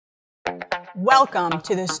Welcome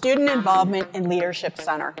to the Student Involvement and Leadership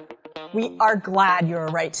Center. We are glad you're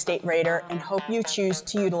a Wright State Raider and hope you choose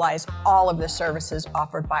to utilize all of the services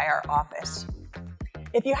offered by our office.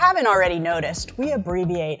 If you haven't already noticed, we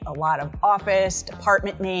abbreviate a lot of office,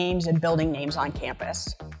 department names, and building names on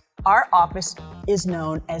campus. Our office is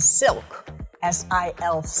known as SILC,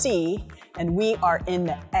 S-I-L-C, and we are in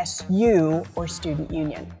the SU, or Student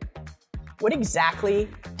Union. What exactly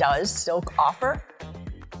does SILC offer?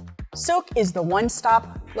 SILC is the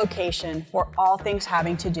one-stop location for all things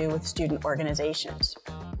having to do with student organizations.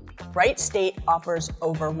 Wright State offers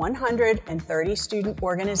over 130 student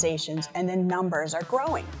organizations, and the numbers are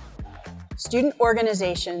growing. Student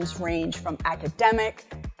organizations range from academic,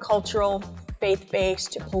 cultural,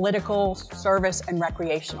 faith-based, to political, service, and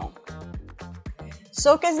recreational.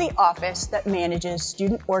 SILC is the office that manages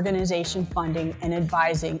student organization funding and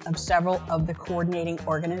advising of several of the coordinating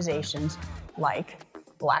organizations like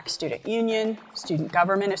Black Student Union, Student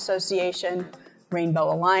Government Association,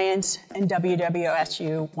 Rainbow Alliance, and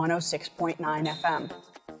WWSU 106.9 FM.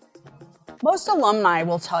 Most alumni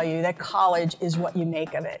will tell you that college is what you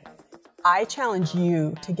make of it. I challenge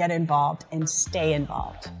you to get involved and stay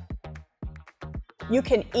involved. You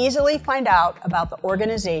can easily find out about the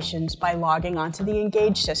organizations by logging onto the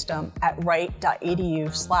Engage system at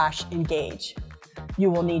wright.edu/engage.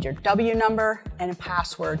 You will need your W number and a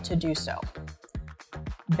password to do so.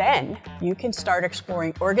 Then you can start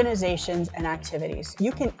exploring organizations and activities.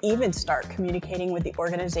 You can even start communicating with the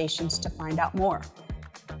organizations to find out more.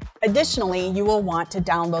 Additionally, you will want to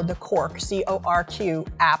download the CORQ, C-O-R-Q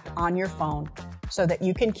app on your phone so that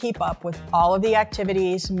you can keep up with all of the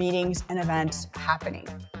activities, meetings, and events happening.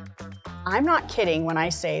 I'm not kidding when I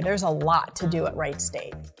say there's a lot to do at Wright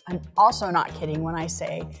State. I'm also not kidding when I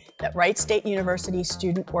say that Wright State University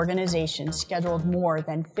student organizations scheduled more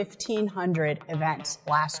than 1,500 events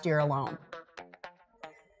last year alone.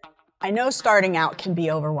 I know starting out can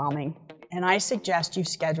be overwhelming, and I suggest you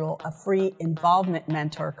schedule a free involvement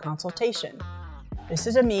mentor consultation. This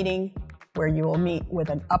is a meeting where you will meet with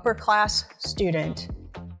an upper-class student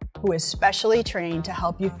who is specially trained to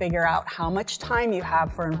help you figure out how much time you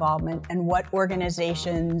have for involvement and what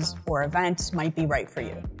organizations or events might be right for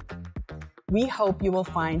you. We hope you will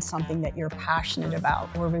find something that you're passionate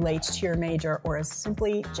about or relates to your major or is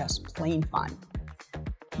simply just plain fun.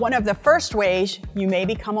 One of the first ways you may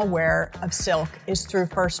become aware of SILC is through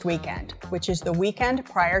First Weekend, which is the weekend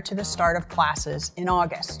prior to the start of classes in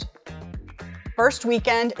August. First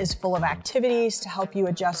Weekend is full of activities to help you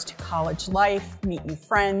adjust to college life, meet new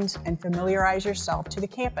friends, and familiarize yourself to the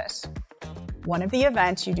campus. One of the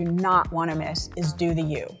events you do not want to miss is Do the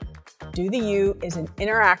U. Do the U is an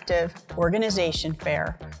interactive organization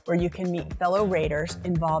fair where you can meet fellow Raiders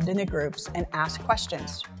involved in the groups and ask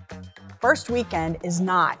questions. First Weekend is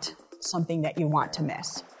not something that you want to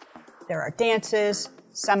miss. There are dances,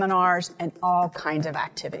 seminars, and all kinds of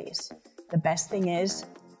activities. The best thing is,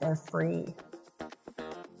 they're free.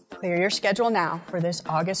 Clear your schedule now for this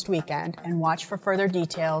August weekend and watch for further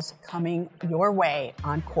details coming your way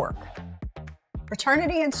on CORQ.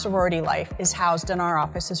 Fraternity and sorority life is housed in our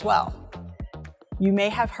office as well. You may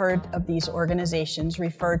have heard of these organizations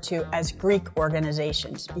referred to as Greek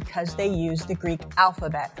organizations because they use the Greek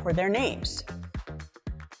alphabet for their names.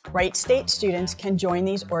 Wright State students can join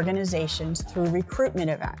these organizations through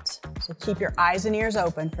recruitment events, so keep your eyes and ears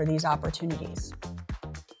open for these opportunities.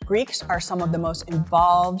 Greeks are some of the most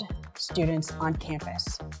involved students on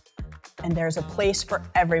campus, and there's a place for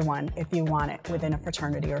everyone if you want it within a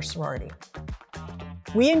fraternity or sorority.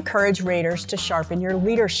 We encourage Raiders to sharpen your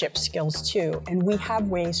leadership skills too, and we have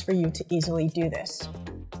ways for you to easily do this.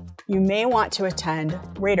 You may want to attend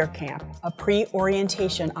Raider Camp, a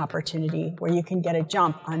pre-orientation opportunity where you can get a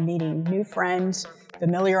jump on meeting new friends,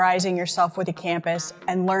 familiarizing yourself with the campus,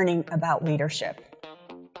 and learning about leadership.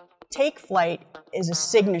 Take Flight is a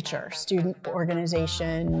signature student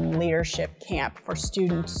organization leadership camp for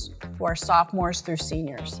students who are sophomores through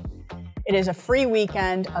seniors. It is a free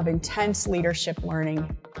weekend of intense leadership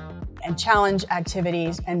learning and challenge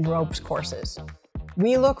activities and ropes courses.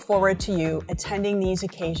 We look forward to you attending these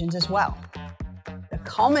occasions as well. The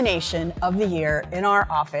culmination of the year in our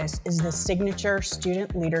office is the Signature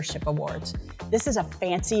Student Leadership Awards. This is a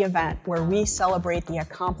fancy event where we celebrate the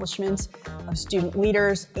accomplishments of student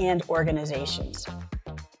leaders and organizations.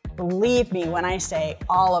 Believe me when I say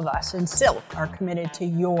all of us in SILC are committed to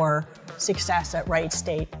your success at Wright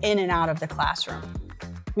State in and out of the classroom.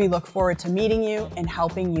 We look forward to meeting you and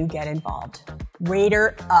helping you get involved.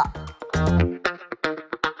 Raider up!